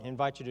I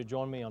invite you to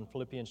join me on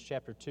Philippians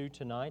chapter 2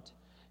 tonight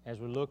as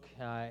we look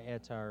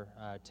at our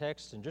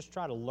text and just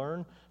try to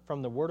learn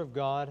from the Word of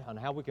God on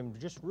how we can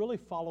just really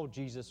follow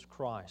Jesus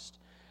Christ.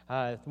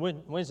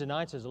 Wednesday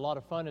nights is a lot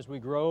of fun as we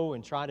grow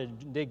and try to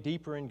dig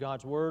deeper in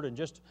God's Word and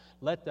just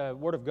let the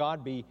Word of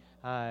God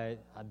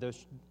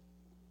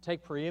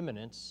take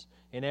preeminence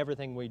in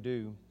everything we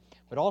do.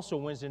 But also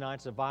Wednesday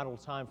nights is a vital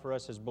time for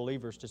us as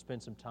believers to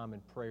spend some time in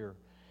prayer.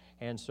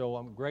 And so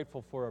I'm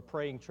grateful for a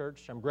praying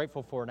church. I'm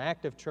grateful for an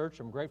active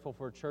church. I'm grateful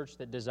for a church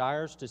that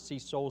desires to see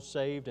souls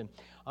saved. And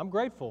I'm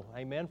grateful,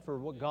 amen, for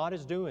what God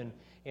is doing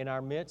in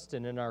our midst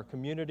and in our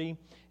community.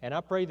 And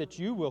I pray that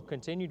you will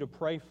continue to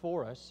pray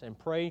for us and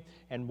pray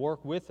and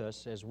work with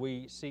us as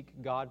we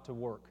seek God to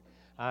work.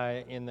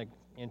 In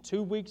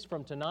 2 weeks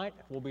from tonight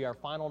will be our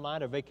final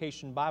night of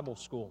Vacation Bible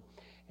School.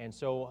 And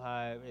so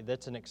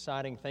that's an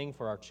exciting thing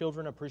for our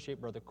children. I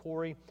appreciate Brother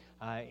Corey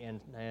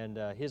and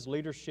his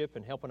leadership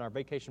in helping our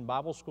Vacation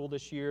Bible School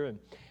this year.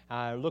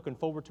 And looking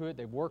forward to it.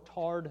 They've worked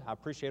hard. I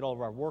appreciate all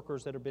of our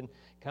workers that have been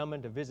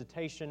coming to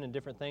visitation and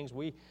different things.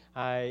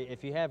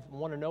 If you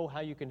want to know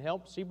how you can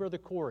help, see Brother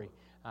Corey.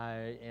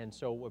 And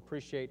so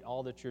appreciate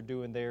all that you're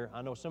doing there.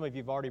 I know some of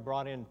you have already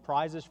brought in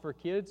prizes for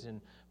kids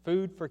and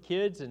food for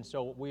kids, and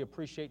so we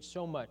appreciate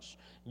so much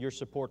your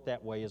support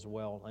that way as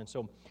well. And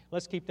so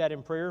let's keep that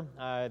in prayer.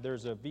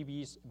 There's a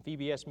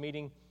VBS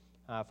meeting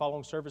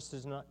following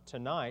services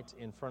tonight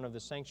in front of the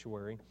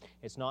sanctuary.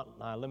 It's not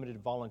limited to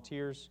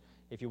volunteers.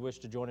 If you wish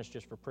to join us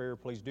just for prayer,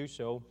 please do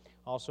so.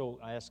 Also,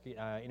 I ask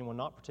anyone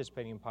not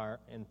participating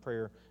in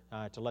prayer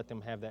to let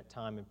them have that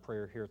time in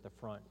prayer here at the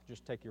front.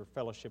 Just take your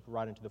fellowship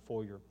right into the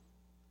foyer.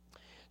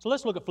 So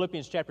let's look at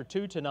Philippians chapter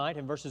 2 tonight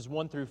in verses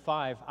 1 through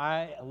 5.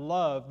 I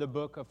love the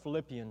book of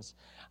Philippians.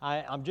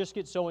 I just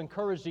get so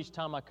encouraged each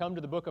time I come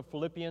to the book of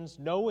Philippians,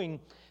 knowing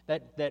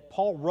that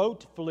Paul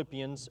wrote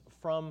Philippians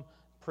from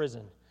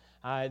prison.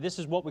 This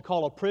is what we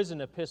call a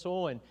prison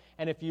epistle, and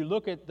if you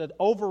look at the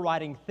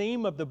overriding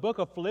theme of the book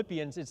of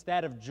Philippians, it's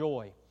that of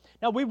joy.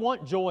 Now, we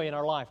want joy in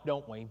our life,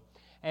 don't we?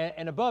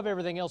 And above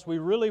everything else, we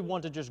really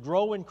want to just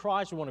grow in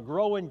Christ. We want to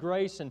grow in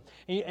grace. And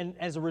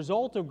as a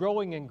result of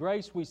growing in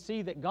grace, we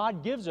see that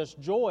God gives us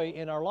joy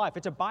in our life.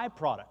 It's a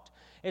byproduct.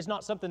 It's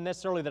not something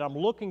necessarily that I'm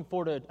looking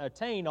for to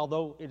attain,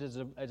 although it is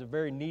a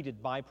very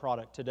needed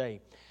byproduct today.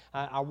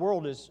 Our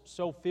world is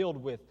so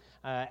filled with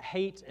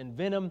hate and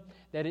venom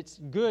that it's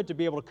good to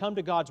be able to come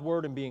to God's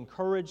Word and be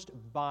encouraged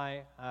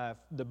by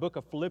the book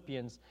of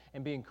Philippians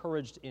and be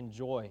encouraged in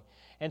joy.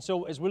 And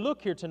so as we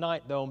look here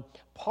tonight, though,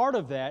 part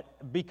of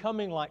that,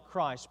 becoming like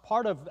Christ,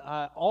 part of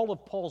all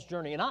of Paul's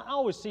journey, and I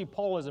always see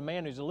Paul as a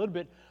man who's a little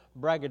bit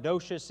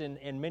braggadocious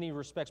in many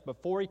respects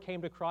before he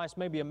came to Christ,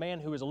 maybe a man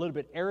who was a little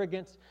bit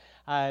arrogant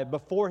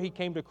before he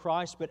came to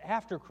Christ, but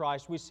after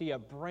Christ we see a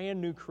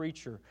brand new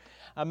creature,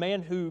 a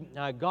man who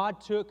God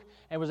took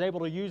and was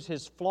able to use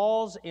his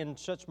flaws in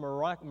such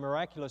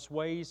miraculous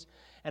ways,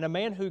 and a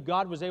man who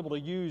God was able to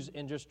use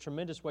in just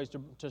tremendous ways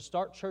to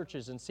start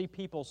churches and see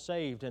people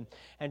saved and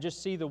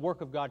just see the work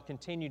of God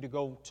continue to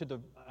go to the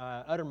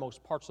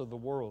uttermost parts of the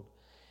world.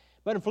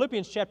 But in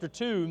Philippians chapter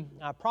 2,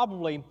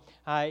 probably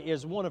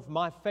is one of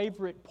my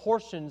favorite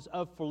portions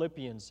of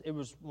Philippians. It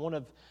was one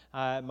of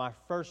my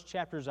first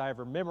chapters I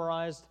ever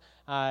memorized.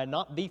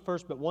 Not the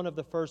first, but one of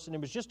the first. And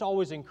it was just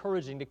always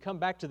encouraging to come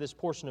back to this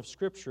portion of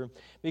Scripture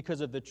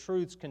because of the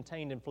truths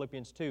contained in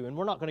Philippians 2. And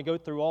we're not going to go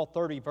through all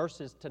 30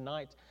 verses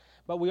tonight,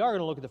 but we are going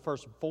to look at the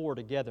first 4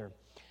 together.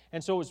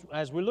 And so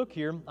as we look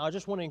here, I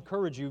just want to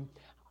encourage you,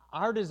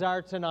 our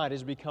desire tonight is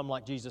to become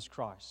like Jesus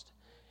Christ.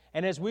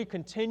 And as we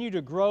continue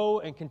to grow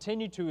and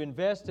continue to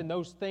invest in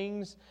those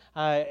things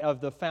of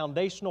the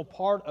foundational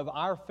part of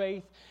our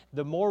faith,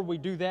 the more we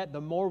do that, the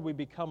more we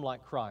become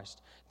like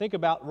Christ. Think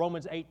about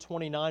Romans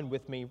 8:29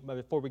 with me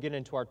before we get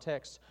into our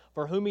text.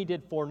 For whom He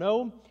did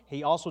foreknow,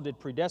 He also did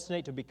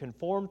predestinate to be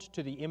conformed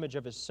to the image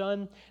of His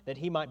Son, that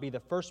He might be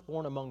the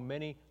firstborn among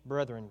many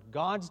brethren.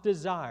 God's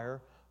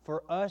desire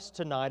for us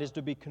tonight is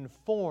to be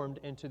conformed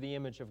into the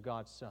image of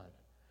God's Son.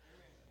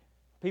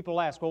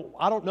 People ask, well,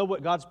 I don't know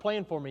what God's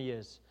plan for me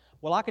is.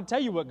 Well, I can tell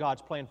you what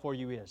God's plan for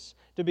you is,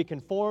 to be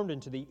conformed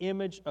into the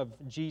image of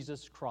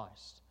Jesus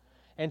Christ.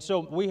 And so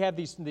we have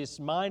this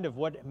mind of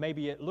what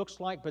maybe it looks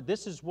like, but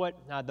this is what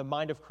the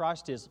mind of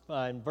Christ is.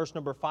 In verse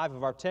number 5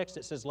 of our text,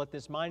 it says, let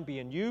this mind be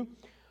in you,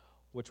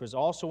 which was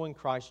also in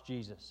Christ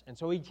Jesus. And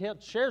so He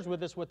shares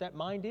with us what that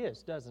mind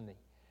is, doesn't He?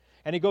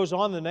 And He goes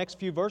on in the next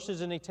few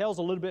verses and He tells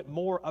a little bit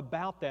more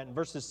about that. In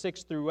verses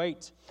 6 through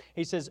 8,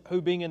 He says,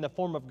 who being in the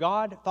form of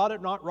God, thought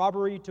it not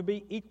robbery to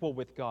be equal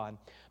with God,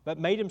 but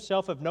made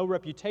Himself of no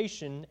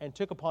reputation, and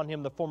took upon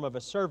Him the form of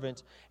a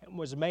servant, and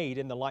was made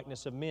in the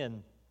likeness of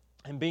men.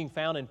 And being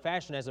found in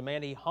fashion as a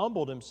man, He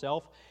humbled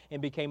Himself,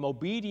 and became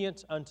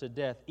obedient unto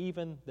death,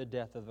 even the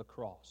death of the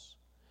cross.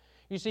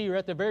 You see, you're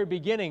at the very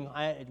beginning,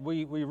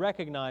 we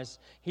recognize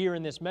here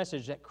in this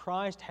message that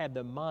Christ had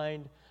the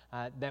mind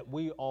that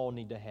we all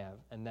need to have,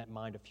 and that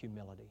mind of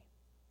humility.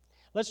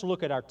 Let's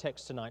look at our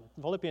text tonight,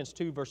 Philippians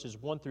 2, verses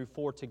 1 through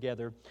 4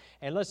 together,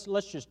 and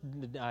let's just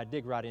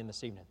dig right in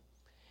this evening.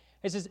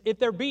 It says, if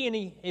there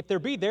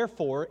be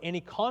therefore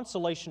any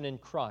consolation in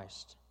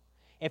Christ,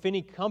 if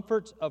any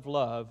comfort of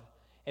love,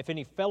 if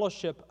any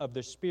fellowship of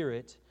the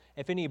Spirit,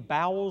 if any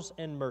bowels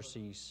and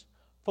mercies,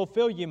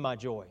 fulfill ye my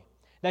joy,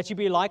 that ye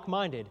be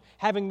like-minded,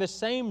 having the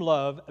same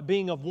love,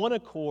 being of one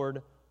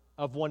accord,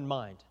 of one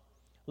mind.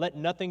 Let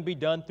nothing be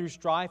done through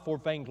strife or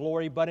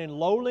vainglory, but in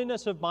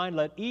lowliness of mind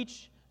let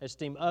each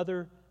esteem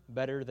other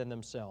better than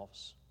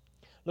themselves.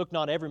 Look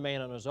not every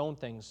man on his own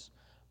things,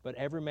 but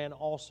every man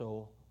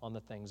also on the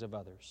things of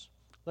others.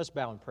 Let's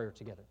bow in prayer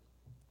together.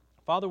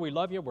 Father, we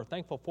love you. We're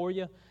thankful for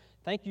you.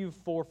 Thank you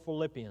for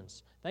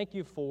Philippians. Thank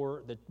you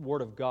for the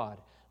Word of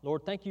God.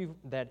 Lord, thank you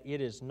that it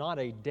is not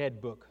a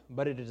dead book,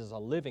 but it is a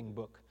living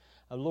book.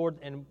 Lord,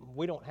 and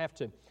we don't have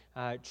to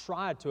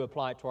try to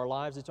apply it to our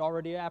lives. It's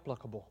already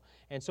applicable.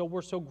 And so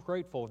we're so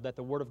grateful that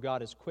the Word of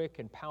God is quick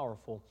and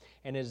powerful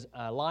and is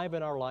alive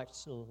in our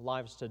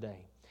lives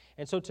today.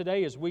 And so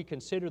today, as we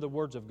consider the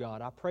words of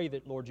God, I pray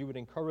that, Lord, you would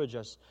encourage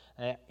us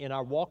in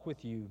our walk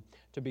with you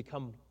to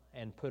become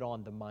and put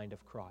on the mind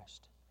of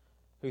Christ,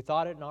 who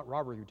thought it not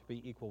robbery to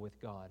be equal with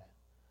God,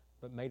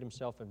 but made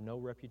himself of no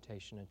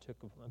reputation and took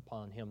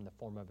upon him the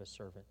form of a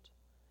servant.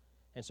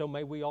 And so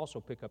may we also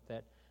pick up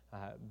that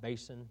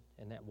basin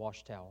and that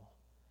wash towel,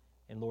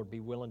 and, Lord,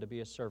 be willing to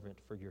be a servant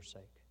for your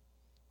sake.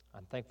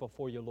 I'm thankful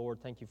for you,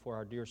 Lord. Thank you for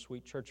our dear,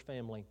 sweet church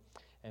family,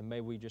 and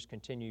may we just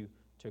continue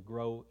to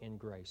grow in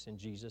grace. In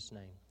Jesus'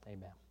 name,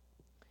 amen.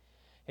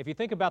 If you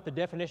think about the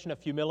definition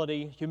of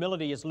humility,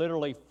 humility is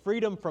literally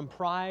freedom from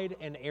pride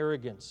and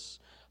arrogance,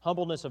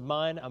 humbleness of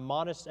mind, a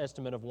modest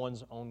estimate of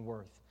one's own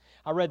worth.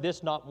 I read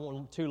this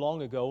not too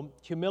long ago.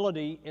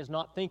 Humility is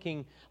not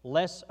thinking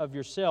less of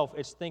yourself,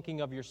 it's thinking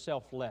of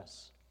yourself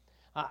less.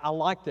 I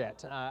like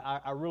that.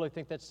 I really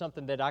think that's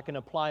something that I can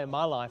apply in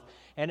my life.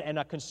 And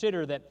I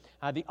consider that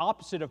the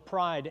opposite of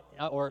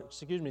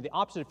the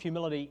opposite of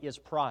humility is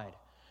pride.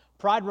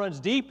 Pride runs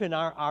deep in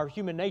our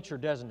human nature,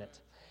 doesn't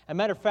it? As a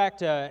matter of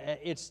fact,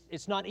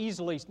 it's not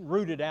easily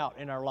rooted out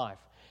in our life.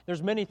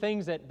 There's many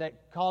things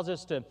that cause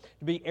us to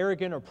be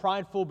arrogant or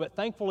prideful, but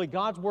thankfully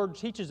God's Word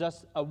teaches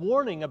us a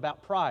warning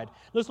about pride.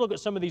 Let's look at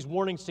some of these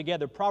warnings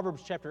together.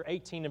 Proverbs chapter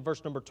 18 and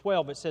verse number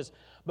 12, it says,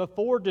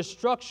 before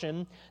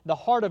destruction the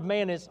heart of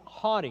man is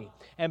haughty,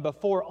 and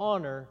before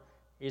honor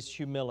is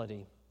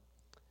humility.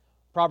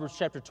 Proverbs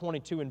chapter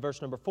 22 and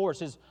verse number 4, it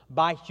says,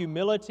 by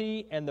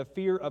humility and the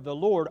fear of the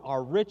Lord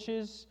are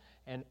riches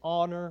and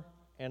honor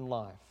and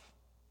life.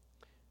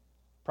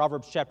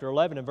 Proverbs chapter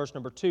 11 and verse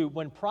number 2,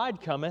 when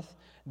pride cometh,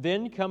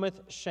 then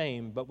cometh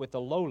shame, but with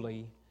the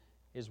lowly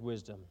is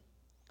wisdom.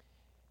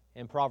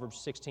 In Proverbs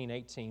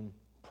 16:18,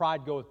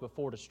 pride goeth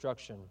before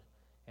destruction,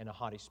 and a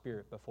haughty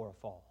spirit before a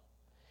fall.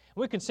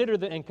 We consider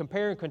that and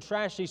compare and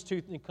contrast these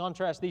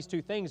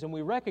two things, and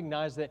we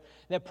recognize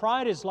that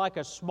pride is like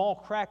a small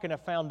crack in a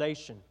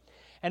foundation.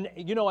 And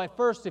you know, at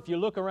first, if you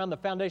look around the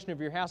foundation of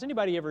your house,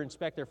 anybody ever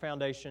inspect their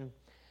foundation?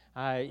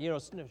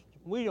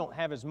 We don't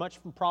have as much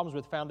problems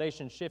with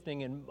foundation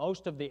shifting in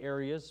most of the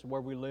areas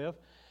where we live.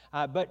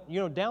 But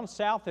down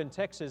south in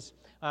Texas,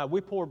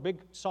 we pour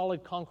big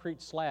solid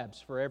concrete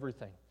slabs for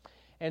everything.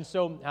 And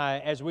so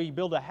as we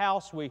build a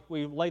house, we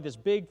lay this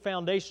big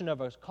foundation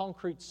of a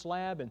concrete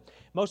slab, and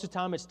most of the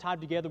time it's tied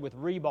together with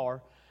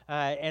rebar.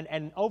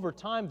 And over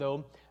time,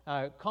 though,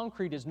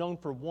 concrete is known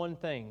for one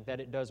thing that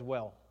it does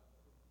well: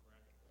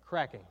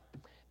 cracking.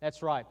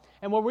 That's right.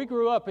 And when we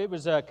grew up, it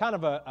was kind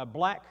of a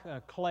black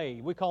clay.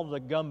 We called it a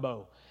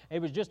gumbo.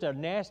 It was just a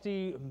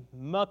nasty,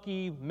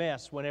 mucky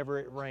mess whenever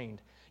it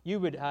rained. You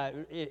would,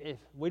 if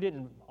we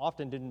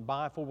didn't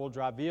buy four-wheel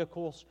drive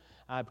vehicles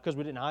because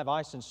we didn't have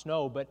ice and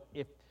snow. But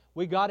if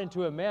we got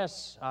into a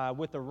mess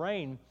with the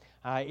rain,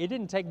 it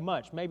didn't take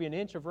much, maybe an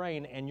inch of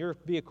rain, and your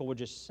vehicle would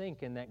just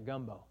sink in that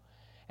gumbo.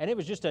 And it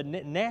was just a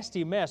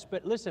nasty mess.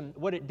 But listen,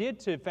 what it did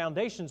to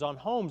foundations on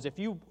homes, if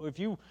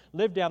you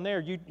lived down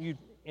there, you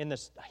in the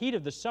heat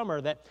of the summer,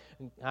 that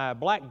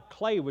black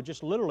clay would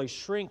just literally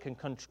shrink and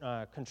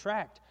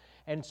contract.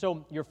 And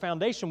so your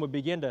foundation would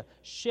begin to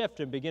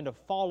shift and begin to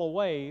fall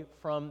away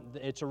from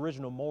its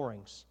original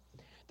moorings.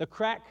 The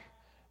crack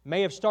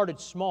may have started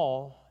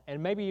small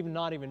and maybe even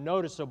not even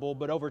noticeable,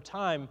 but over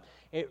time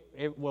it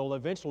will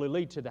eventually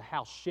lead to the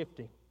house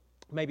shifting.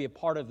 Maybe a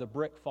part of the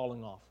brick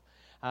falling off.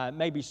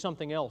 Maybe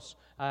something else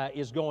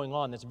is going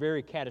on that's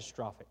very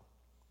catastrophic.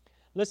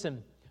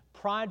 Listen,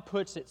 pride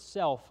puts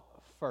itself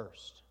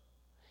first.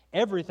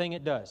 Everything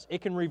it does.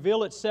 It can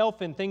reveal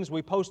itself in things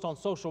we post on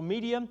social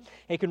media.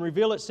 It can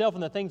reveal itself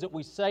in the things that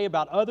we say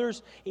about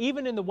others,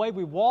 even in the way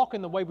we walk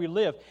and the way we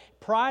live.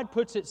 Pride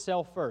puts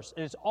itself first.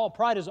 And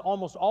pride is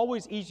almost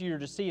always easier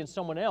to see in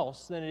someone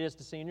else than it is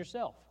to see in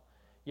yourself.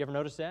 You ever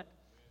notice that?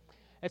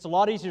 It's a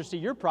lot easier to see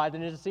your pride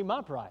than it is to see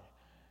my pride.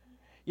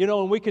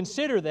 And we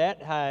consider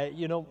that,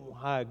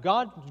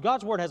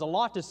 God's Word has a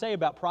lot to say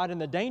about pride and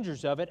the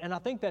dangers of it, and I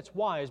think that's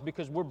wise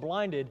because we're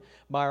blinded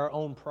by our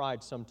own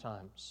pride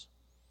sometimes.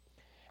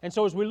 And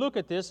so as we look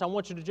at this, I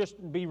want you to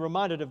just be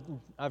reminded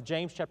of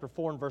James chapter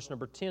 4 and verse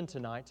number 10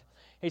 tonight.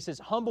 He says,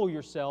 humble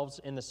yourselves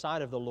in the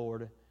sight of the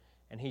Lord,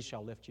 and He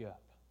shall lift you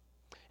up.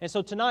 And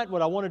so tonight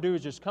what I want to do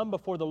is just come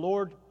before the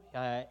Lord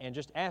and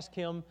just ask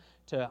Him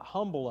to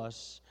humble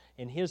us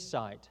in His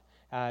sight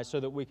so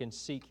that we can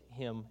seek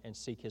Him and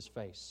seek His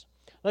face.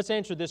 Let's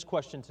answer this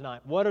question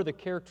tonight. What are the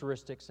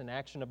characteristics and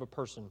action of a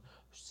person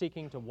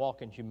seeking to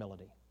walk in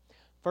humility?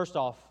 First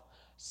off,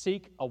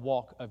 seek a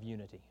walk of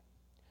unity.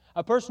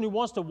 A person who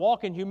wants to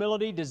walk in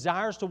humility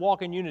desires to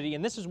walk in unity.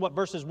 And this is what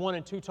verses 1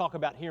 and 2 talk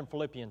about here in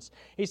Philippians.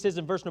 He says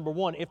in verse number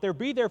 1, "If there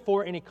be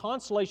therefore any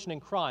consolation in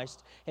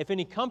Christ, if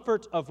any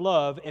comfort of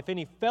love, if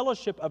any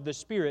fellowship of the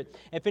Spirit,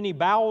 if any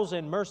bowels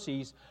and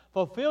mercies,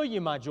 fulfill ye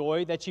my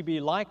joy, that ye be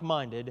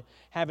like-minded,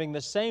 having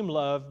the same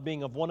love,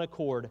 being of one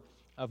accord,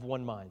 of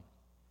one mind."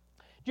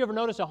 Do you ever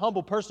notice a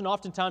humble person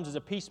oftentimes is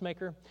a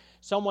peacemaker,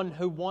 someone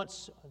who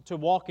wants to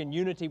walk in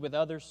unity with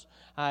others?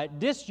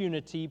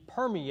 Disunity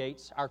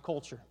permeates our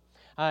culture.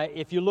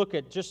 If you look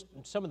at just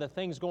some of the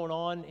things going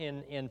on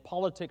in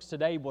politics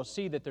today, we'll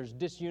see that there's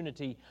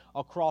disunity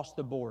across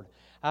the board.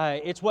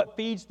 It's what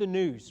feeds the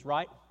news,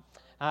 right?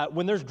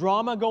 When there's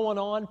drama going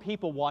on,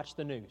 people watch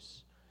the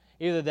news.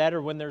 Either that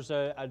or when there's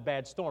a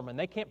bad storm. And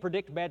they can't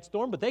predict a bad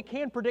storm, but they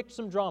can predict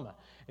some drama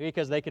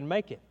because they can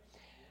make it.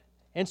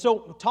 And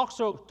so talk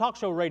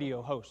show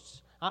radio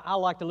hosts. I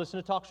like to listen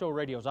to talk show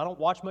radios. I don't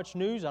watch much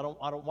news. I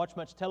don't watch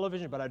much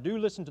television, but I do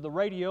listen to the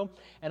radio,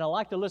 and I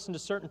like to listen to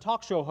certain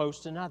talk show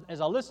hosts. And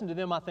as I listen to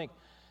them, I think,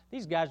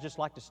 these guys just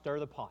like to stir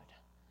the pot.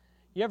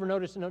 You ever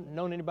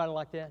known anybody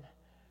like that?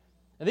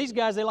 And these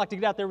guys, they like to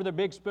get out there with their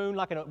big spoon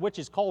like in a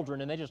witch's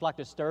cauldron, and they just like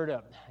to stir it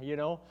up, you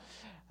know.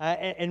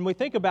 And we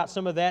think about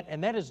some of that,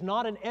 and that is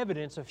not an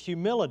evidence of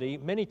humility.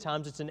 Many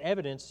times it's an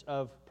evidence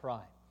of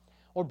pride.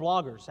 Or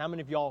bloggers. How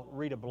many of y'all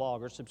read a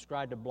blog or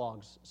subscribe to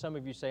blogs? Some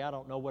of you say, I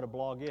don't know what a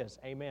blog is.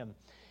 Amen.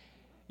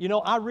 You know,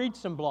 I read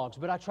some blogs,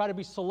 but I try to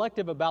be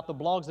selective about the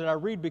blogs that I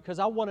read because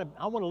I want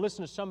to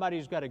listen to somebody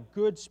who's got a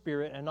good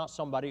spirit and not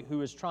somebody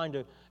who is trying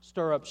to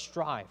stir up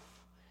strife.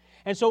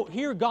 And so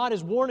here God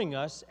is warning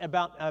us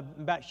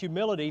about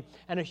humility,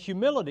 and a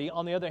humility,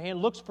 on the other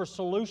hand, looks for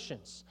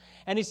solutions.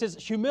 And He says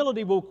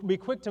humility will be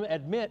quick to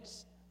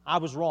admit, I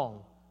was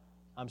wrong.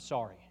 I'm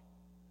sorry.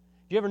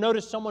 Do you ever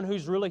notice someone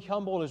who's really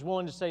humble is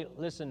willing to say,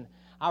 listen,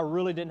 I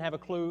really didn't have a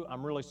clue.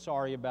 I'm really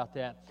sorry about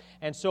that.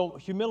 And so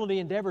humility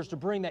endeavors to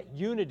bring that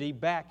unity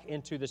back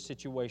into the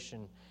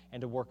situation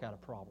and to work out a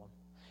problem.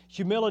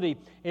 Humility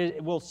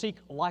will seek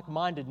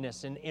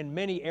like-mindedness in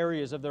many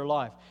areas of their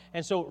life.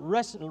 And so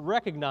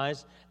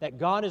recognize that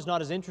God is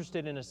not as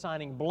interested in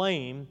assigning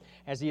blame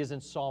as He is in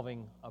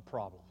solving a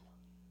problem.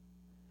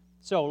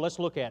 So let's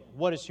look at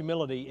what is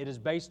humility. It is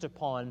based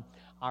upon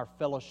our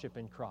fellowship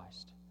in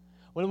Christ.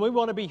 When we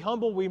want to be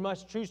humble, we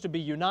must choose to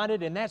be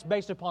united, and that's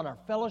based upon our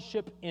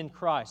fellowship in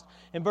Christ.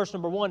 In verse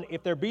number 1,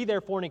 if there be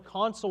therefore any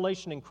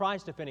consolation in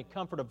Christ, if any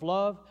comfort of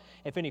love,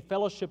 if any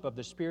fellowship of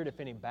the Spirit, if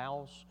any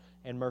bowels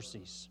and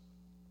mercies.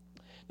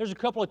 There's a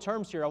couple of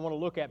terms here I want to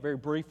look at very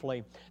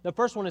briefly. The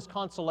first one is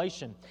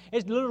consolation.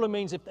 It literally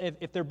means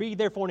if there be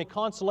therefore any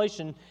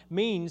consolation,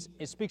 means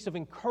it speaks of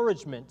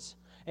encouragement.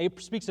 It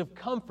speaks of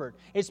comfort.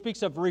 It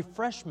speaks of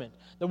refreshment.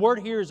 The word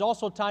here is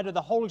also tied to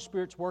the Holy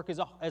Spirit's work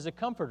as a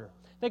comforter.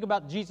 Think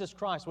about Jesus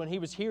Christ. When He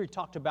was here, He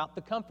talked about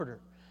the Comforter.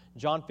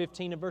 John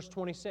 15 and verse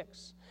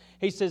 26.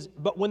 He says,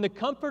 "But when the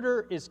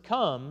Comforter is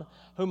come,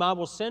 whom I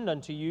will send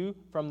unto you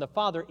from the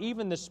Father,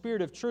 even the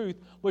Spirit of truth,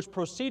 which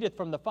proceedeth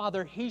from the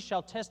Father, He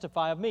shall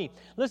testify of me."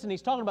 Listen,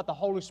 He's talking about the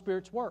Holy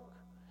Spirit's work.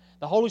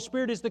 The Holy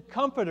Spirit is the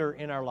Comforter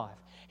in our life.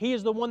 He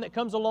is the one that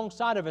comes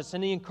alongside of us,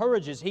 and He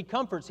encourages, He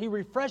comforts, He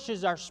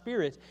refreshes our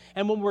spirit.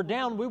 And when we're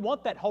down, we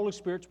want that Holy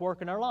Spirit's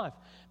work in our life.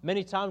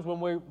 Many times when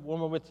we're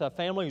with a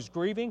family who's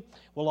grieving,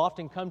 we'll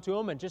often come to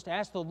them and just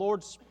ask the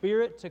Lord's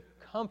Spirit to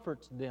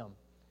comfort them.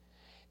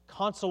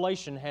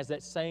 Consolation has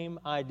that same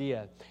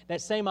idea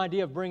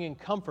of bringing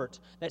comfort,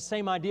 that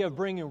same idea of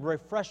bringing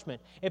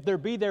refreshment. If there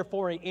be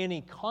therefore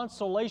any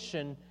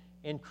consolation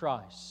in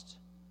Christ.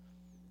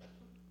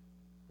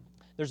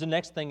 There's the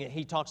next thing that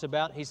he talks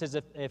about. He says,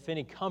 if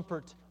any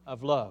comfort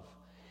of love.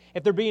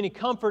 If there be any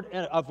comfort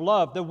of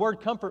love, the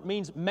word comfort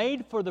means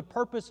made for the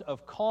purpose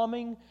of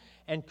calming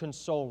and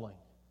consoling.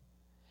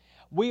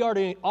 We are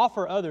to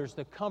offer others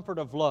the comfort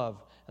of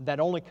love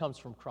that only comes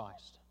from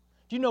Christ.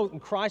 Do you know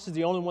Christ is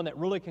the only one that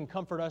really can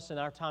comfort us in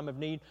our time of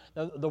need?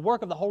 The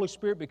work of the Holy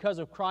Spirit, because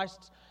of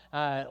Christ's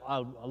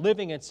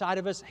living inside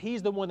of us,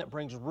 He's the one that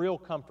brings real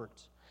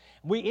comfort.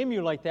 We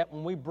emulate that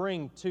when we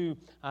bring to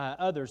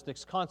others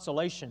this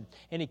consolation,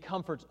 any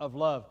comfort of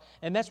love.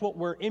 And that's what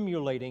we're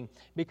emulating,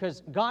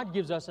 because God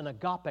gives us an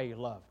agape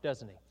love,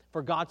 doesn't He?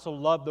 For God so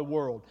loved the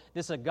world.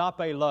 This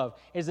agape love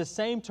is the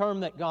same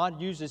term that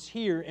God uses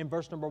here in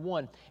verse number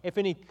 1. If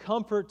any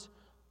comfort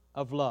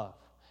of love.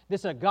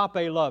 This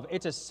agape love,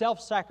 it's a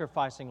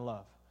self-sacrificing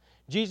love.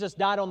 Jesus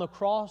died on the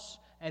cross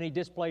and He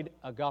displayed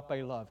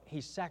agape love. He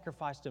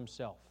sacrificed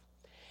Himself.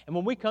 And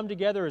when we come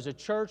together as a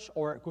church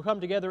or we come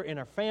together in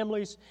our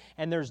families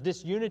and there's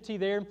disunity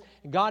there,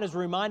 God is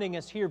reminding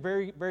us here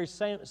very, very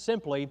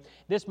simply,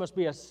 this must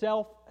be a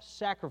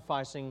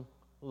self-sacrificing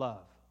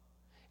love.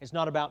 It's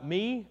not about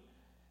me,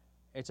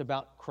 it's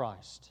about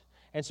Christ.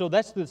 And so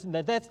that's the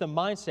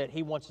mindset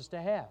He wants us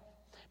to have.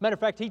 Matter of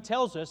fact, He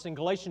tells us in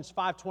Galatians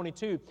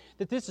 5:22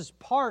 that this is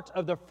part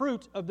of the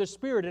fruit of the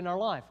Spirit in our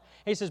life.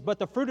 He says, but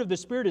the fruit of the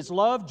Spirit is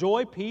love,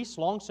 joy, peace,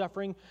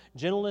 long-suffering,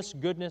 gentleness,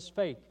 goodness,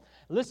 faith.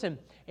 Listen,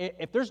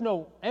 if there's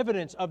no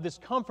evidence of this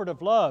comfort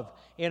of love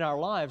in our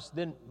lives,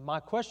 then my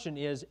question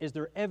is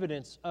there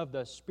evidence of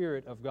the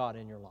Spirit of God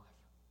in your life?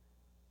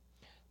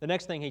 The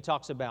next thing he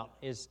talks about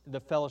is the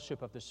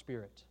fellowship of the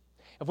Spirit.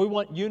 If we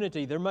want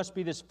unity, there must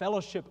be this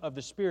fellowship of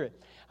the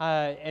Spirit.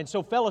 And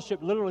so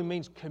fellowship literally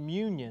means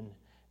communion.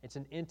 It's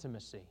an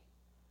intimacy.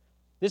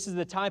 This is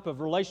the type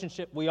of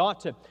relationship we ought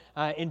to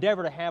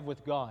endeavor to have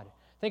with God.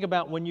 Think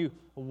about when you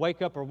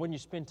wake up or when you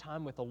spend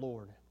time with the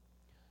Lord.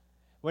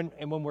 When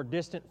we're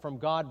distant from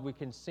God, we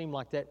can seem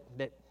like that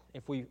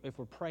if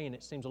we're praying,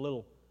 it seems a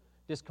little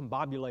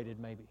discombobulated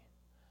maybe,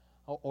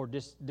 or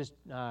just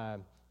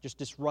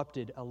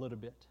disrupted a little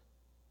bit.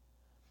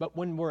 But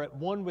when we're at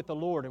one with the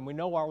Lord and we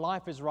know our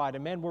life is right,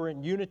 and man, we're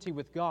in unity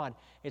with God,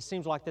 it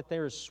seems like that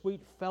there is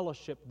sweet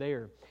fellowship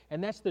there.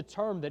 And that's the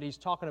term that he's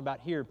talking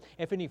about here,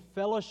 if any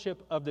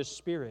fellowship of the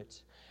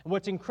Spirit. And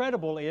what's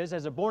incredible is,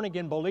 as a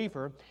born-again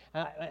believer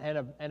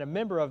and a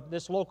member of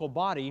this local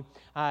body,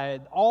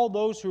 all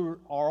those who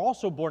are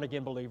also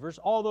born-again believers,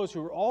 all those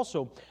who are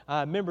also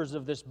members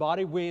of this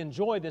body, we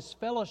enjoy this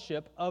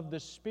fellowship of the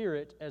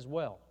Spirit as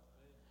well.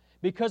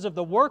 Because of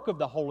the work of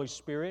the Holy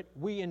Spirit,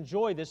 we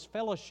enjoy this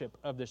fellowship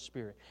of the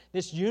Spirit,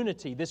 this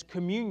unity, this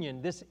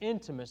communion, this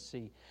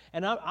intimacy.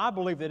 And I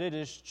believe that it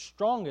is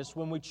strongest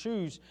when we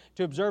choose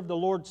to observe the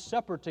Lord's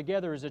Supper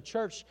together as a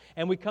church,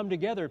 and we come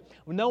together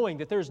knowing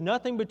that there's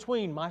nothing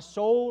between my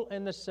soul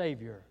and the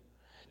Savior.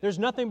 There's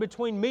nothing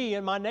between me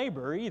and my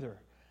neighbor either.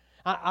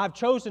 I've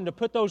chosen to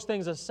put those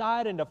things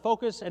aside and to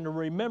focus and to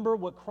remember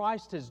what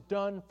Christ has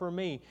done for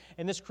me.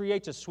 And this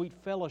creates a sweet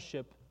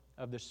fellowship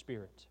of the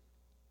Spirit.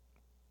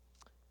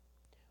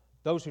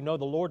 Those who know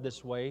the Lord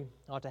this way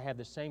ought to have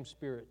the same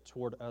spirit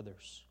toward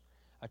others.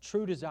 A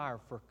true desire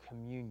for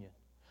communion.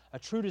 A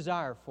true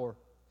desire for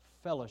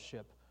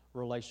fellowship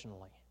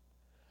relationally.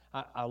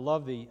 I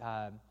love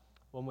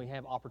when we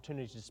have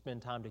opportunities to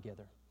spend time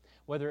together.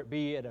 Whether it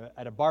be at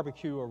a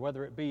barbecue, or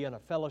whether it be in a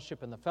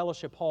fellowship in the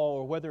fellowship hall,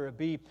 or whether it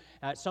be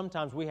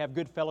sometimes we have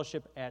good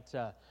fellowship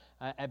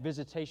at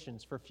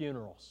visitations for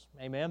funerals.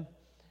 Amen?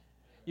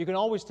 You can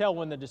always tell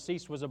when the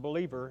deceased was a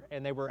believer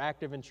and they were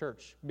active in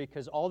church,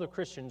 because all the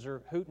Christians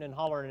are hooting and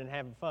hollering and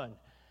having fun.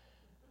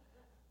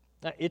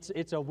 Now,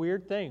 it's a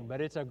weird thing, but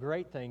it's a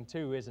great thing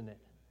too, isn't it?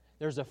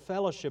 There's a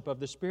fellowship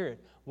of the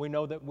Spirit. We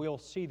know that we'll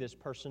see this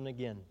person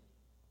again.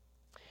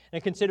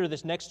 And consider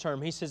this next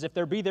term. He says, if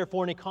there be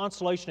therefore any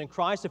consolation in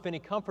Christ, if any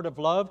comfort of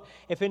love,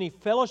 if any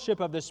fellowship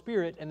of the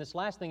Spirit, and this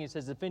last thing he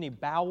says, if any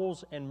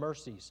bowels and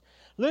mercies.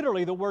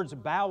 Literally, the words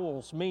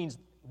bowels means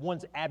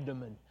one's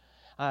abdomen.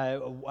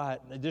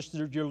 Just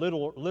your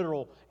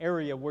literal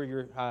area where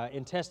your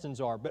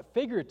intestines are. But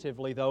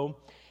figuratively, though,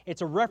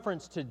 it's a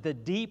reference to the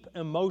deep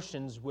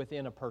emotions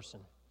within a person.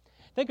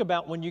 Think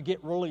about when you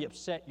get really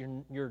upset,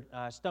 your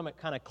stomach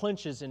kind of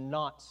clenches in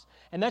knots.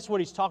 And that's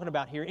what he's talking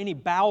about here, any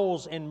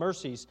bowels and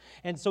mercies.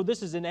 And so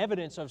this is an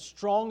evidence of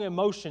strong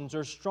emotions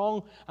or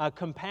strong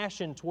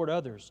compassion toward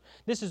others.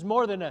 This is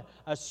more than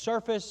a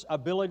surface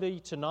ability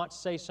to not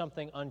say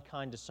something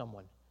unkind to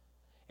someone.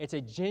 It's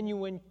a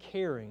genuine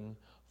caring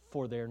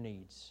for their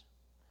needs.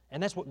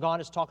 And that's what God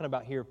is talking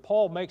about here.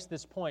 Paul makes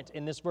this point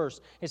in this verse.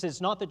 He says,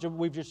 it's not that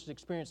we've just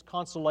experienced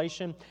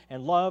consolation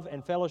and love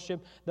and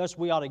fellowship. Thus,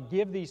 we ought to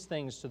give these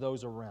things to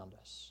those around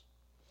us.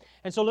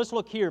 And so let's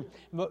look here.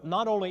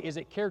 Not only is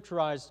it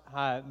characterized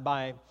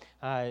by,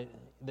 the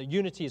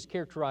unity is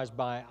characterized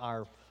by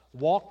our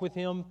walk with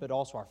Him, but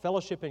also our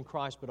fellowship in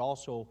Christ, but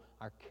also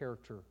our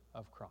character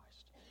of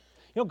Christ.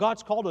 You know,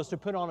 God's called us to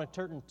put on a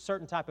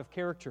certain type of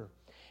character.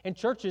 In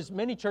churches,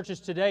 many churches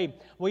today,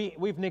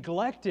 we've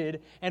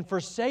neglected and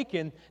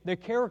forsaken the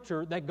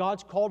character that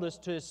God's called us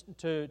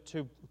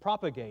to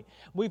propagate.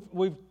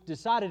 We've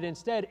decided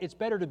instead it's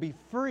better to be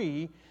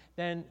free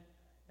than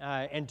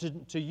and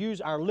to use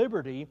our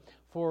liberty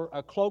for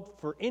a cloak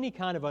for any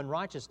kind of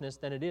unrighteousness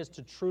than it is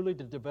to truly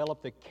to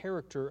develop the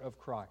character of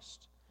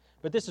Christ.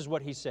 But this is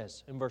what he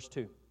says in verse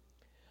 2.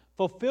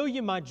 Fulfill ye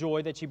my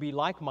joy that ye be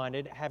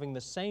like-minded, having the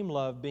same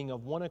love, being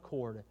of one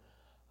accord,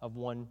 of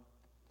one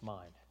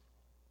mind.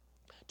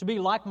 To be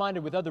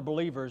like-minded with other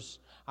believers,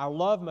 our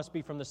love must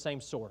be from the same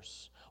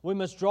source. We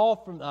must draw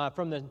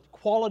from the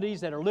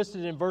qualities that are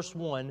listed in verse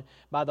 1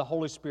 by the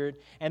Holy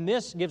Spirit, and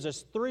this gives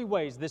us three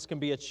ways this can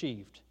be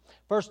achieved.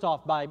 First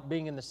off, by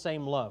being in the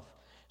same love.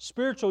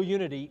 Spiritual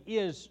unity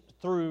is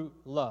through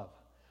love.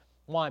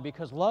 Why?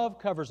 Because love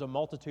covers a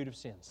multitude of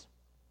sins.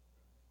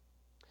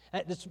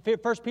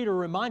 First Peter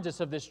reminds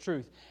us of this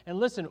truth. And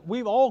listen,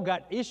 we've all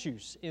got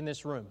issues in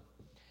this room.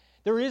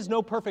 There is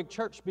no perfect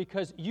church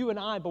because you and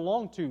I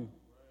belong to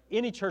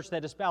any church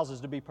that espouses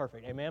to be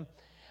perfect. Amen?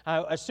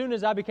 As soon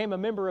as I became a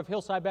member of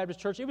Hillside Baptist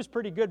Church, it was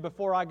pretty good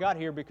before I got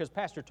here because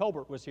Pastor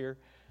Tolbert was here.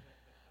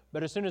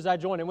 But as soon as I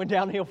joined, it went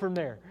downhill from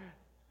there.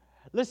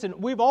 Listen,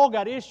 we've all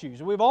got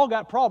issues. We've all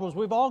got problems.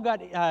 We've all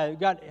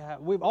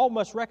we've all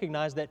must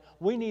recognize that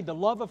we need the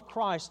love of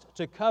Christ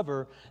to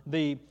cover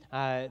the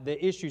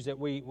issues that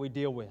we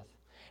deal with.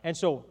 And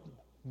so,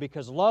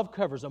 because love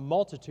covers a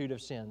multitude of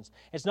sins,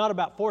 it's not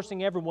about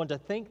forcing everyone to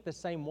think the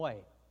same way.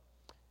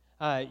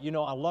 I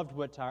loved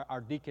what our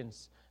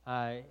deacons,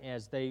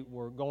 as they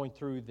were going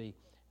through the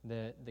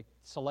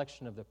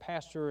selection of the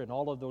pastor and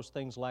all of those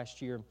things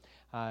last year,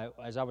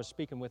 as I was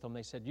speaking with them,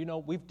 they said,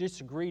 we've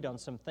disagreed on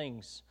some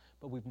things,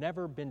 but we've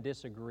never been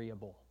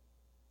disagreeable.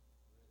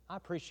 I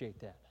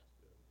appreciate that.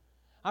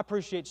 I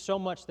appreciate so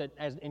much that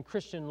as in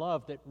Christian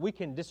love that we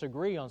can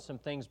disagree on some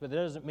things, but that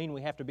doesn't mean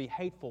we have to be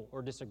hateful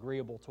or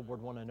disagreeable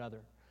toward one another.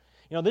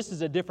 This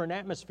is a different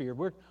atmosphere.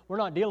 We're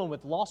not dealing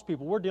with lost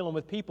people. We're dealing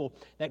with people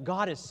that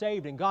God has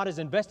saved and God has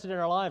invested in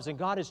our lives and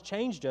God has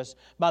changed us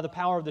by the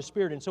power of the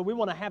Spirit. And so we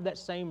want to have that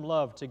same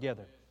love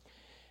together.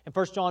 And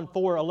 1 John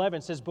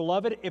 4:11 says,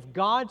 Beloved, if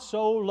God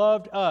so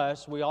loved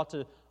us, we ought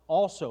to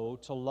also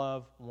to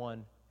love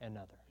one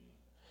another.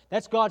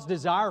 That's God's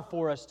desire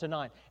for us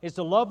tonight, is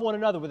to love one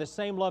another with the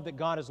same love that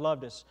God has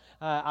loved us.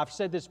 I've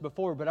said this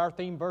before, but our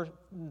theme verse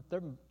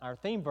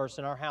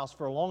in our house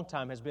for a long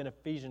time has been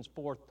Ephesians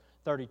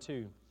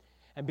 4:32.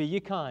 And be ye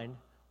kind.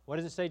 What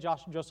does it say,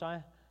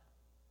 Josiah?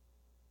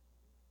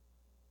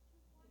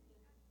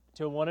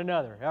 To one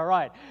another. All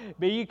right.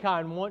 Be ye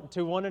kind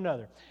to one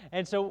another.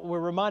 And so we're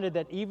reminded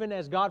that even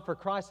as God for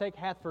Christ's sake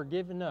hath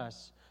forgiven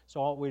us,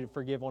 so ought we to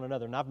forgive one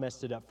another. And I've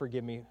messed it up.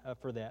 Forgive me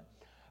for that.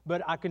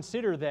 But I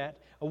consider that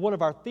one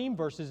of our theme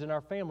verses in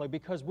our family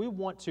because we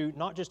want to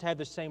not just have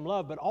the same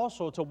love, but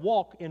also to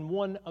walk in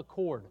one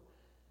accord.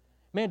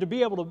 Man, to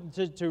be able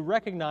to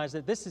recognize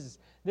that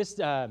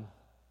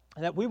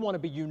that we want to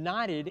be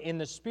united in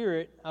the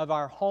spirit of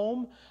our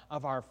home,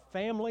 of our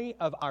family,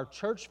 of our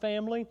church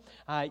family.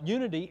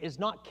 Unity is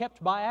not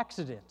kept by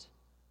accident.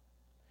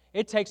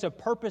 It takes a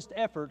purposed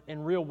effort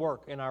and real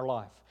work in our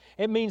life.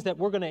 It means that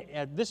we're going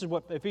to, this is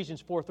what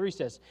Ephesians 4:3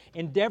 says,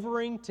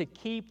 endeavoring to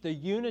keep the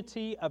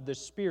unity of the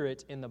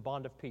Spirit in the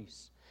bond of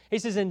peace. He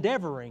says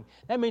endeavoring.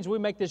 That means we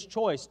make this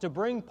choice to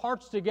bring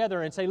parts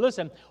together and say,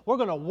 listen, we're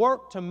going to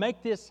work to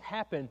make this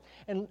happen.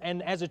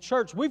 And as a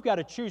church, we've got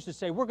to choose to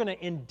say we're going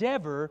to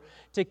endeavor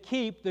to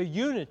keep the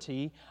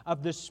unity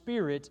of the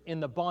Spirit in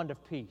the bond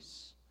of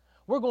peace.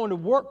 We're going to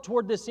work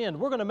toward this end.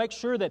 We're going to make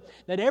sure that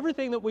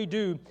everything that we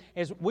do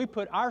is we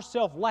put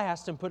ourselves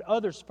last and put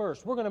others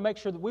first. We're going to make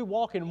sure that we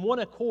walk in one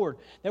accord,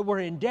 that we're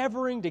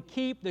endeavoring to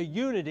keep the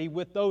unity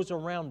with those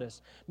around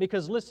us.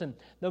 Because listen,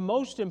 the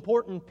most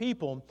important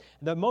people,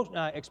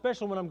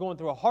 especially when I'm going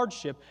through a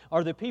hardship,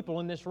 are the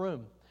people in this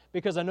room.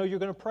 Because I know you're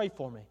going to pray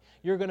for me.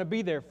 You're going to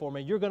be there for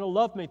me. You're going to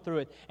love me through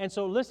it. And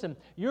so listen,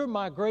 you're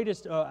my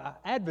greatest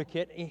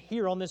advocate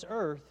here on this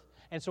earth.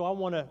 And so I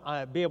want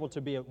to be able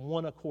to be at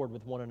one accord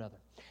with one another.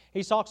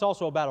 He talks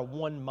also about a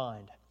one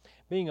mind,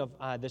 being of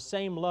the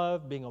same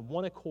love, being of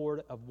one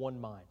accord, of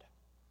one mind.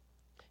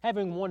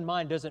 Having one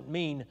mind doesn't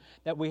mean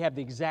that we have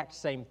the exact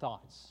same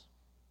thoughts.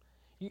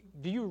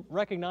 Do you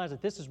recognize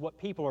that this is what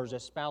people are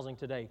espousing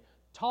today?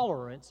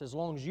 Tolerance as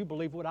long as you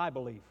believe what I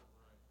believe.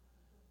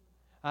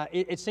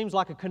 It seems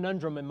like a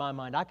conundrum in my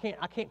mind. I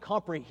can't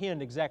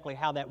comprehend exactly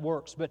how that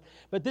works,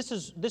 but this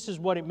is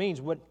what it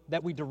means,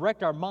 that we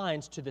direct our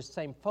minds to the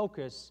same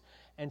focus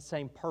and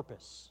same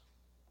purpose.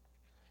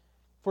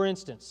 For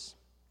instance,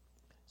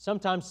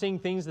 sometimes seeing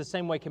things the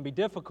same way can be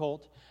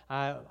difficult.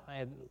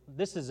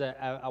 This is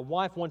a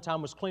wife one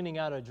time was cleaning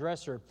out a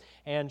dresser,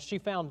 and she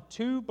found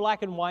 2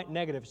 black and white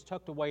negatives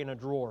tucked away in a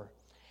drawer.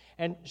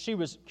 And she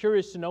was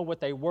curious to know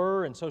what they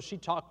were, and so she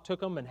took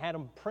them and had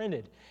them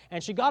printed.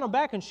 And she got them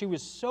back, and she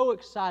was so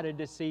excited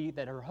to see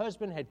that her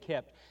husband had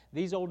kept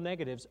these old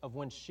negatives of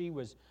when she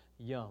was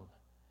young.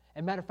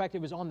 As a matter of fact,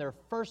 it was on their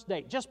first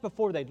date. Just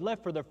before they'd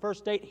left for their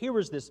first date, here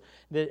was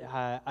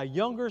a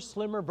younger,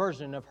 slimmer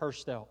version of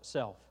herself.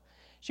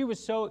 She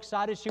was so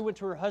excited, she went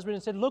to her husband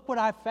and said, "Look what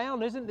I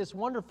found, isn't this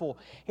wonderful?"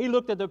 He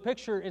looked at the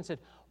picture and said,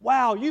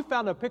 "Wow, you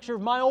found a picture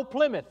of my old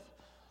Plymouth."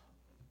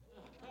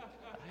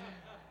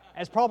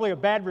 That's probably a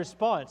bad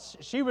response.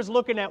 She was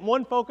looking at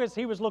one focus,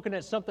 he was looking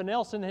at something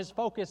else in his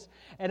focus.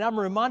 And I'm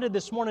reminded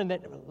this morning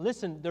that,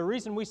 listen, the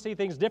reason we see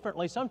things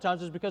differently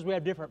sometimes is because we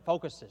have different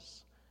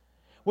focuses.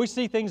 We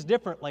see things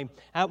differently.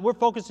 We're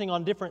focusing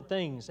on different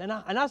things. And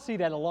I see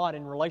that a lot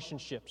in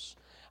relationships,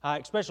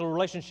 especially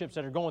relationships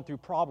that are going through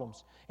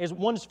problems. Is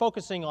one's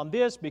focusing on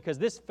this because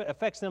this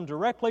affects them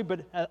directly,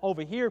 but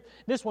over here,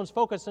 this one's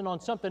focusing on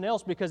something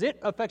else because it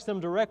affects them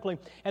directly.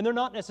 And they're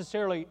not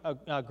necessarily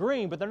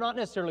agreeing, but they're not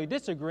necessarily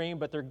disagreeing,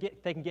 but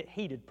they can get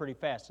heated pretty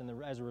fast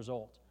as a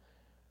result.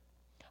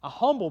 A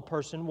humble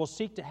person will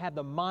seek to have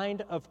the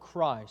mind of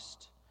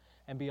Christ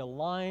and be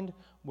aligned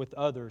with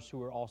others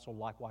who are also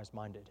likewise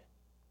minded.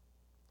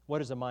 What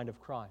is a mind of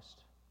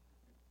Christ?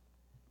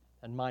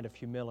 A mind of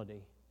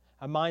humility.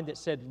 A mind that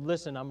said,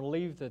 listen, I'm going to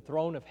leave the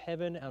throne of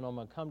heaven and I'm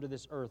going to come to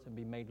this earth and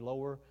be made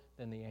lower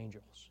than the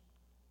angels.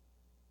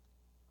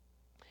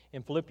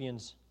 In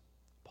Philippians,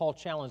 Paul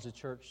challenged the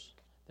church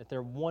that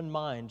their one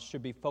mind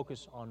should be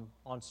focused on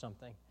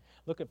something.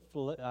 Look at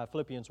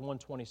Philippians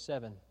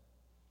 1:27.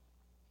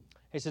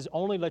 It says,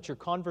 "Only let your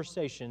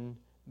conversation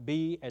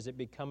be as it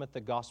becometh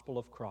the gospel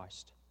of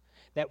Christ,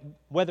 that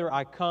whether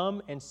I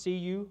come and see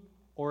you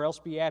or else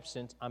be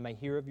absent, I may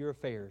hear of your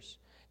affairs,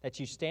 that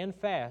you stand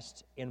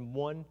fast in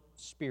one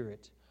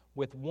spirit,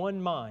 with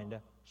one mind,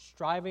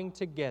 striving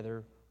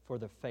together for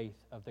the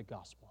faith of the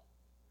gospel."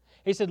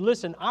 He said,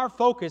 listen, our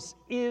focus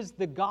is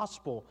the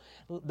gospel.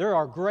 There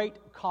are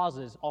great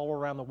causes all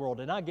around the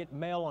world, and I get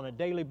mail on a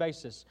daily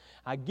basis.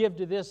 I give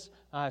to this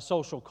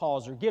social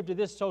cause, or give to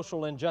this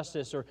social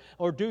injustice,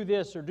 or do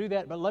this or do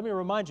that. But let me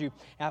remind you,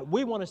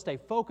 we want to stay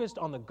focused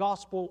on the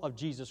gospel of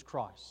Jesus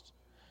Christ.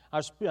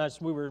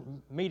 We were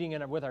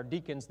meeting with our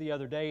deacons the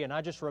other day, and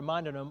I just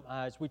reminded them,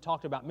 as we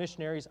talked about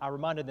missionaries, I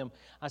reminded them,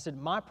 I said,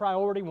 my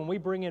priority when we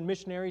bring in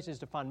missionaries is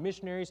to find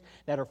missionaries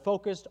that are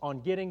focused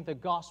on getting the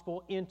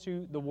gospel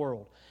into the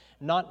world.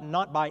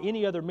 Not by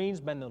any other means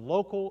than the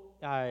local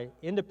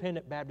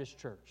independent Baptist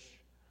church.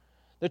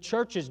 The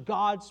church is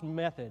God's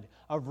method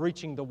of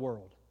reaching the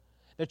world.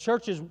 The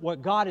church is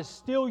what God is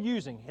still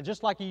using. And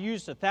just like He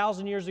used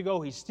 1,000 years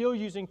ago, He's still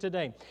using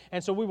today.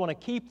 And so we want to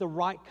keep the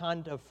right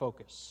kind of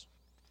focus.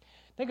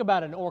 Think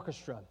about an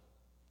orchestra.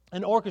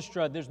 An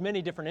orchestra, there's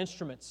many different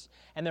instruments,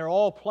 and they're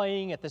all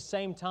playing at the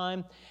same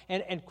time.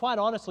 And quite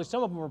honestly,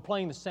 some of them are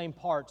playing the same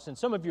parts, and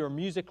some of you are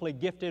musically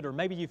gifted, or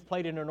maybe you've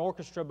played in an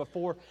orchestra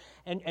before.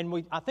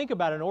 I think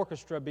about an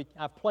orchestra.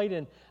 I've played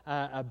in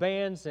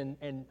bands,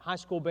 and high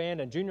school band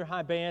and junior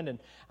high band, and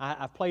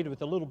I've played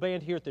with a little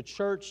band here at the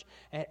church.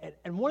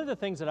 And one of the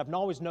things that I've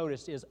always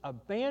noticed is a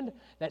band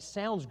that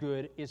sounds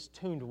good is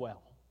tuned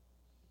well.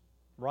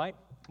 Right?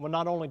 Well,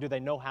 not only do they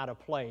know how to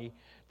play,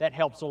 that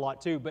helps a lot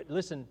too, but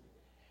listen,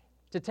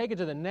 to take it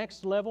to the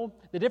next level,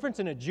 the difference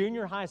in a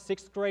junior high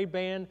 6th grade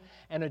band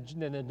and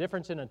the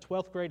difference in a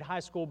 12th grade high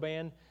school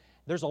band,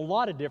 there's a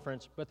lot of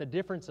difference, but the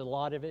difference, a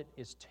lot of it,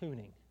 is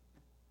tuning.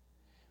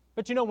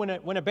 But you know,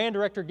 when a band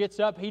director gets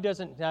up, he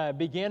doesn't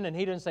begin and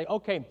he doesn't say,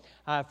 okay,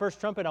 first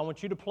trumpet, I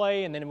want you to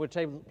play, and then we'll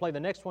play the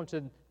next one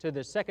to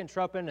the second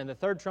trumpet, and the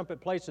third trumpet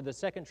plays to the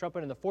second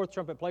trumpet, and the fourth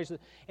trumpet plays.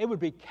 It would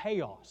be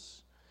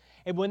chaos.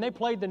 And when they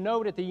played the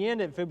note at the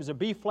end, if it was a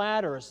B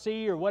flat or a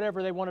C or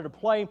whatever they wanted to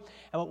play,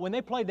 and when they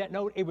played that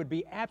note, it would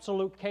be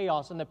absolute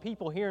chaos. And the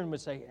people hearing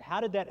would say, how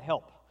did that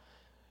help?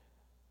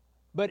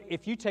 But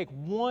if you take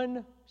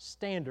one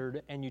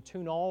standard and you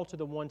tune all to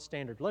the one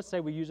standard, let's say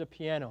we use a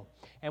piano,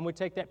 and we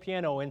take that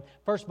piano, and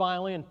first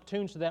violin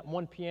tunes to that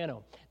one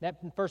piano. That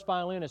first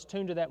violin is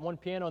tuned to that one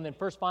piano, and then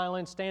first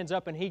violin stands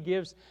up and he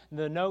gives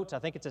the notes, I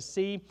think it's a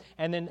C,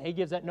 and then he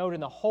gives that note,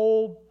 and the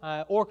whole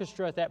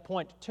orchestra at that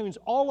point tunes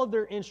all of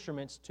their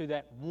instruments to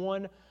that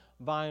one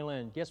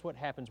violin. Guess what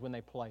happens when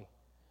they play?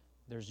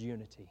 There's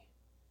unity.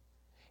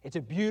 It's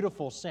a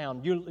beautiful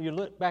sound. You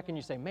look back and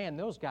you say, man,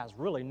 those guys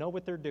really know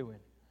what they're doing.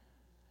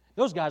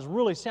 Those guys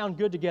really sound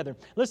good together.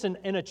 Listen,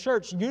 in a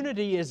church,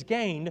 unity is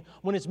gained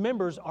when its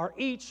members are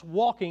each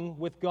walking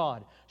with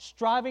God,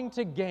 striving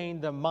to gain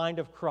the mind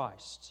of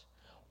Christ.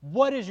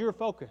 What is your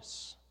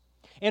focus?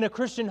 In a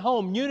Christian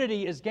home,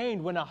 unity is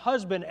gained when a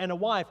husband and a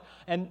wife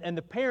and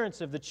the parents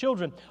of the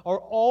children are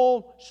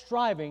all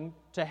striving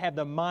to have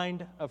the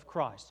mind of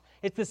Christ.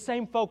 It's the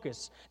same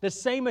focus, the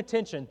same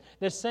attention,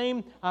 the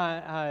same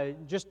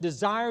just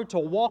desire to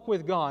walk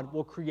with God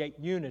will create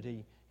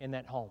unity in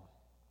that home.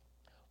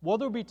 Will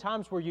there be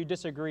times where you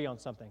disagree on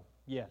something?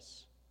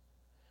 Yes.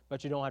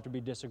 But you don't have to be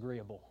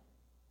disagreeable.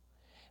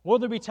 Will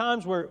there be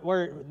times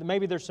where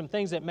maybe there's some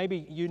things that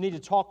maybe you need to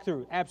talk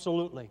through?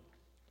 Absolutely.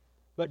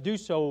 But do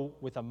so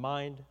with a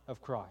mind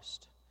of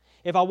Christ.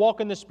 If I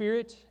walk in the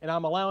Spirit and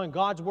I'm allowing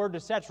God's Word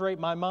to saturate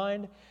my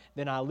mind,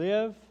 then I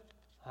live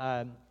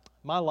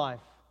my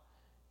life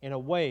in a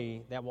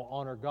way that will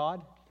honor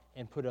God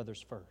and put others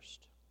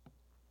first.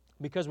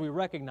 Because we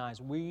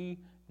recognize we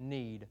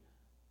need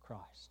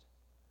Christ.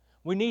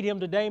 We need Him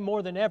today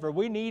more than ever.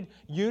 We need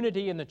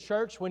unity in the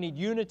church. We need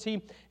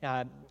unity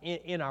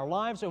in our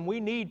lives, and we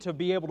need to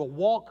be able to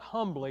walk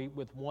humbly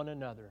with one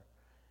another.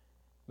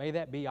 May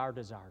that be our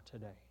desire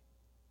today,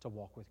 to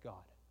walk with God.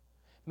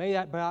 May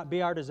that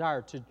be our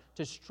desire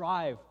to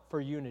strive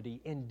for unity,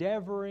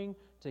 endeavoring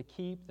to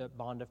keep the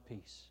bond of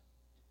peace.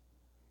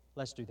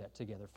 Let's do that together.